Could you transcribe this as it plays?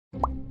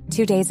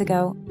2 days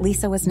ago,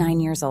 Lisa was 9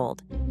 years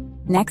old.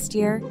 Next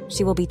year,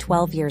 she will be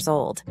 12 years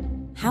old.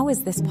 How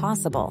is this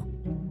possible?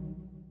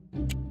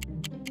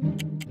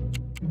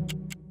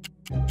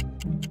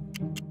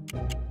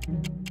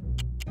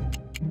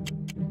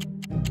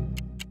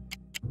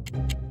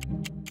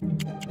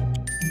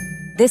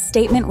 This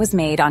statement was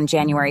made on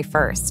January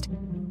 1st.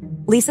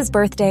 Lisa's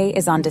birthday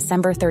is on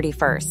December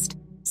 31st.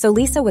 So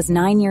Lisa was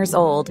 9 years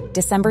old,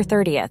 December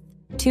 30th,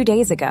 2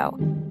 days ago.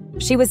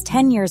 She was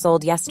 10 years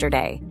old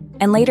yesterday,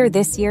 and later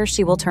this year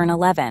she will turn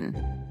 11.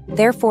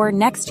 Therefore,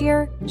 next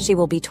year, she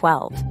will be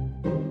 12.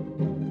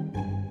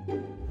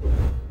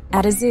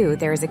 At a zoo,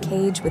 there is a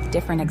cage with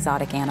different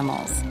exotic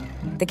animals.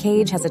 The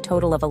cage has a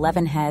total of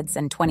 11 heads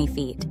and 20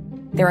 feet.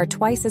 There are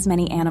twice as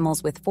many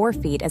animals with 4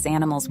 feet as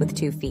animals with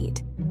 2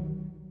 feet.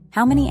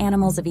 How many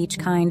animals of each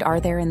kind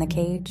are there in the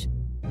cage?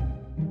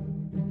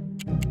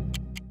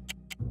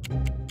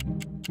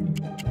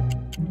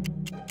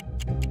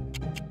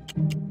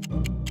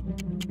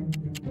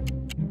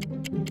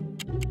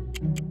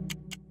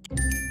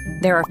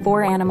 There are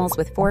 4 animals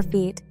with 4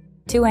 feet,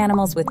 2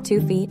 animals with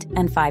 2 feet,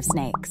 and 5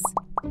 snakes.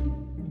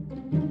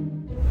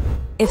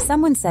 If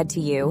someone said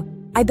to you,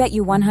 "I bet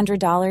you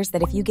 $100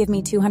 that if you give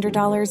me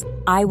 $200,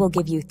 I will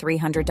give you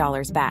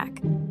 $300 back,"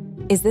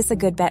 is this a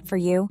good bet for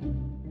you?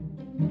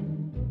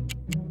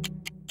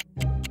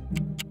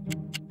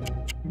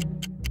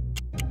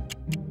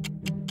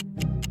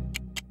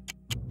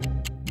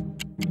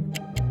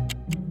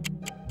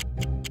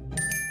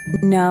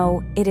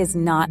 No, it is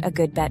not a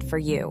good bet for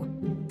you.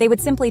 They would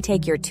simply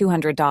take your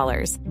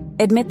 $200,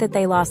 admit that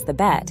they lost the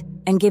bet,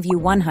 and give you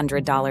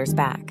 $100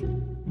 back.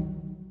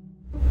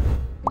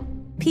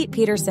 Pete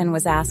Peterson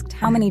was asked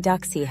how many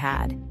ducks he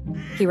had.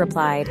 He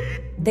replied,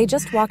 "They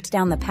just walked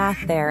down the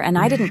path there and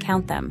I didn't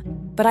count them,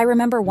 but I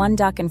remember 1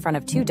 duck in front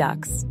of 2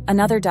 ducks,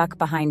 another duck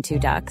behind 2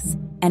 ducks,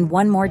 and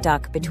 1 more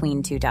duck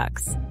between 2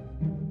 ducks."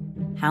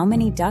 How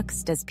many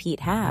ducks does Pete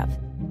have?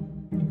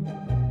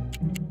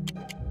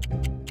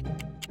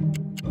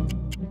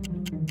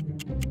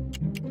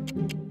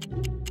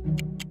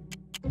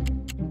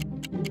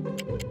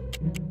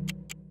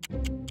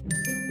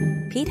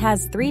 Pete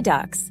has 3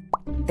 ducks.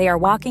 They are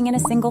walking in a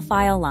single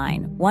file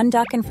line, 1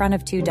 duck in front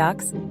of 2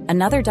 ducks,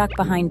 another duck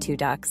behind 2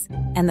 ducks,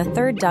 and the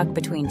 3rd duck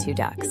between 2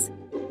 ducks.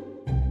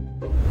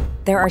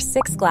 There are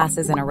 6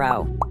 glasses in a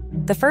row.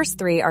 The first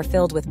 3 are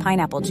filled with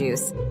pineapple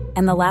juice,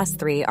 and the last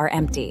 3 are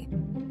empty.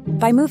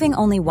 By moving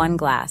only 1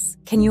 glass,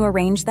 can you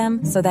arrange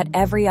them so that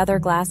every other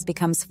glass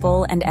becomes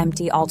full and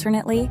empty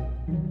alternately?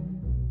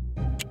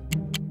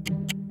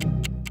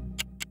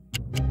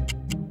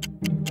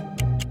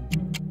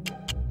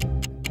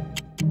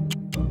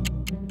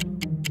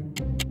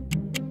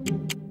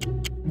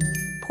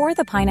 Pour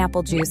the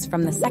pineapple juice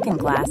from the 2nd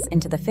glass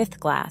into the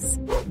 5th glass.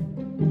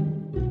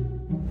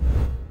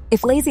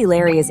 If Lazy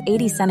Larry is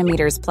 80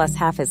 centimeters plus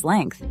half his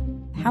length,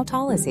 how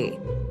tall is he?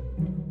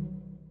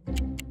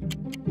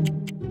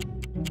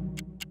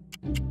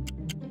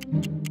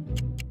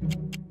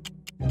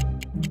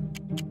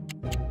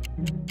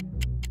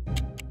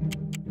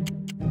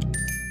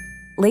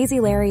 Lazy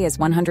Larry is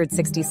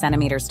 160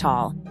 centimeters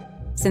tall.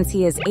 Since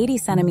he is 80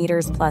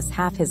 centimeters plus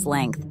half his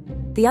length,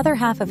 the other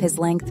half of his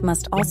length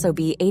must also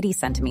be 80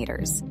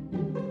 centimeters.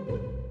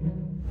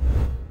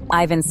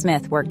 Ivan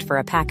Smith worked for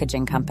a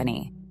packaging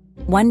company.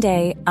 One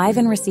day,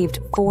 Ivan received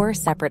 4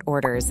 separate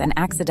orders and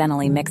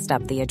accidentally mixed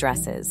up the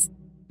addresses.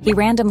 He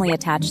randomly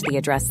attached the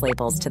address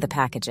labels to the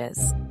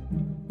packages.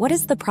 What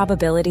is the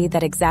probability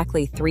that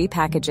exactly 3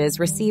 packages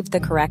received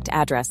the correct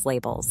address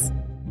labels?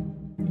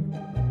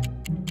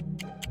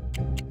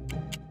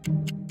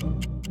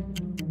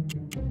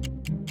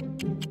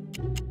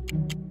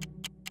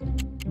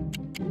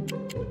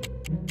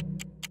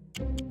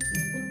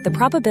 The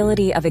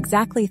probability of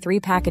exactly 3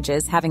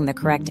 packages having the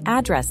correct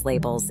address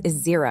labels is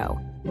 0.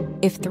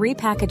 If 3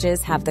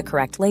 packages have the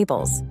correct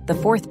labels, the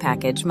 4th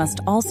package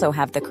must also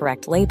have the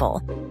correct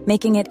label,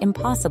 making it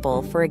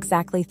impossible for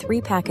exactly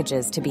 3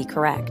 packages to be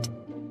correct.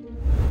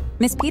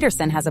 Miss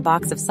Peterson has a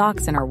box of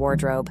socks in her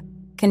wardrobe,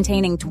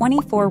 containing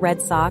 24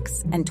 red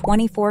socks and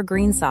 24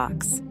 green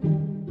socks.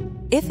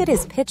 If it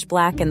is pitch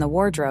black in the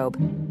wardrobe,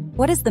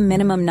 what is the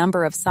minimum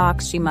number of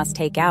socks she must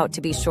take out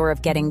to be sure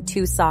of getting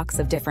 2 socks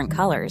of different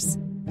colors?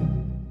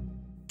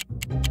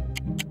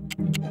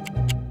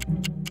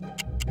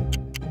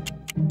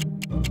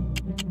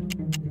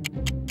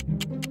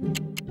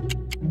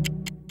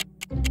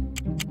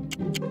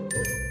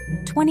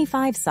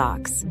 "25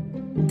 socks.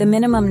 The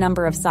minimum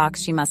number of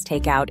socks she must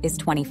take out is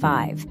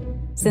 25.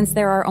 Since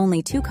there are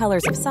only 2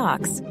 colors of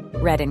socks,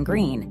 red and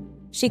green,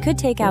 she could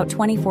take out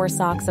 24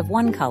 socks of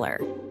one color.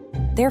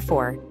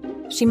 Therefore,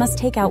 she must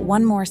take out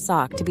 1 more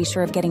sock to be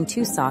sure of getting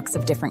 2 socks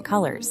of different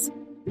colors."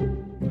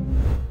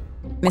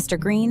 Mr.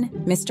 Green,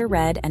 Mr.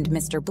 Red, and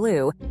Mr.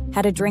 Blue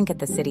had a drink at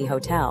the city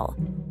hotel.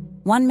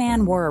 One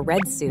man wore a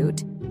red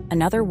suit,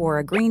 another wore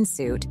a green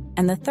suit,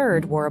 and the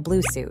third wore a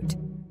blue suit.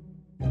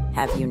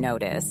 "Have you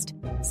noticed,"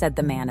 said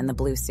the man in the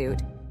blue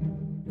suit,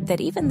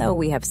 "that even though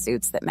we have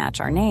suits that match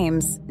our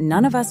names,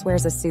 none of us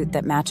wears a suit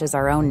that matches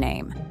our own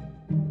name?"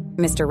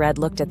 Mr. Red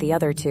looked at the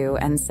other two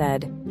and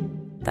said,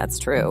 "That's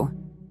true."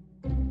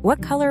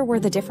 What color were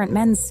the different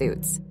men's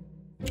suits?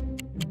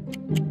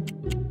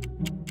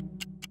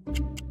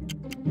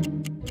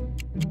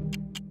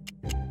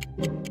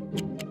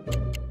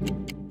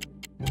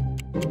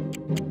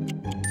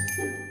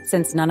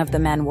 Since none of the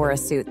men wore a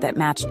suit that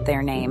matched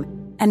their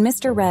name, and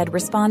Mr. Red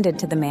responded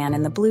to the man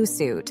in the blue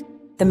suit,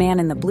 the man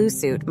in the blue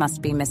suit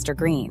must be Mr.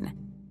 Green.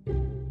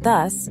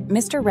 Thus,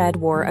 Mr. Red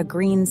wore a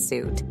green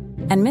suit,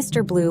 and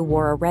Mr. Blue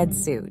wore a red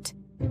suit.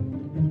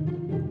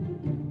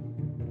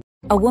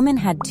 A woman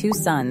had two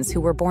sons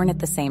who were born at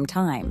the same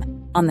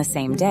time, on the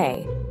same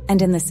day,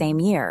 and in the same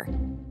year,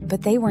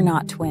 but they were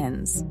not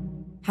twins.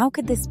 How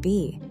could this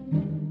be?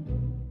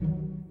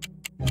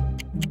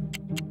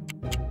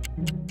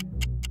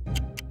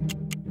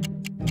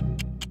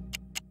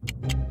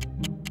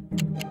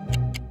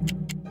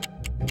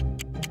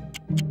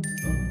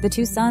 The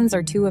two sons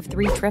are two of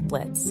three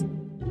triplets.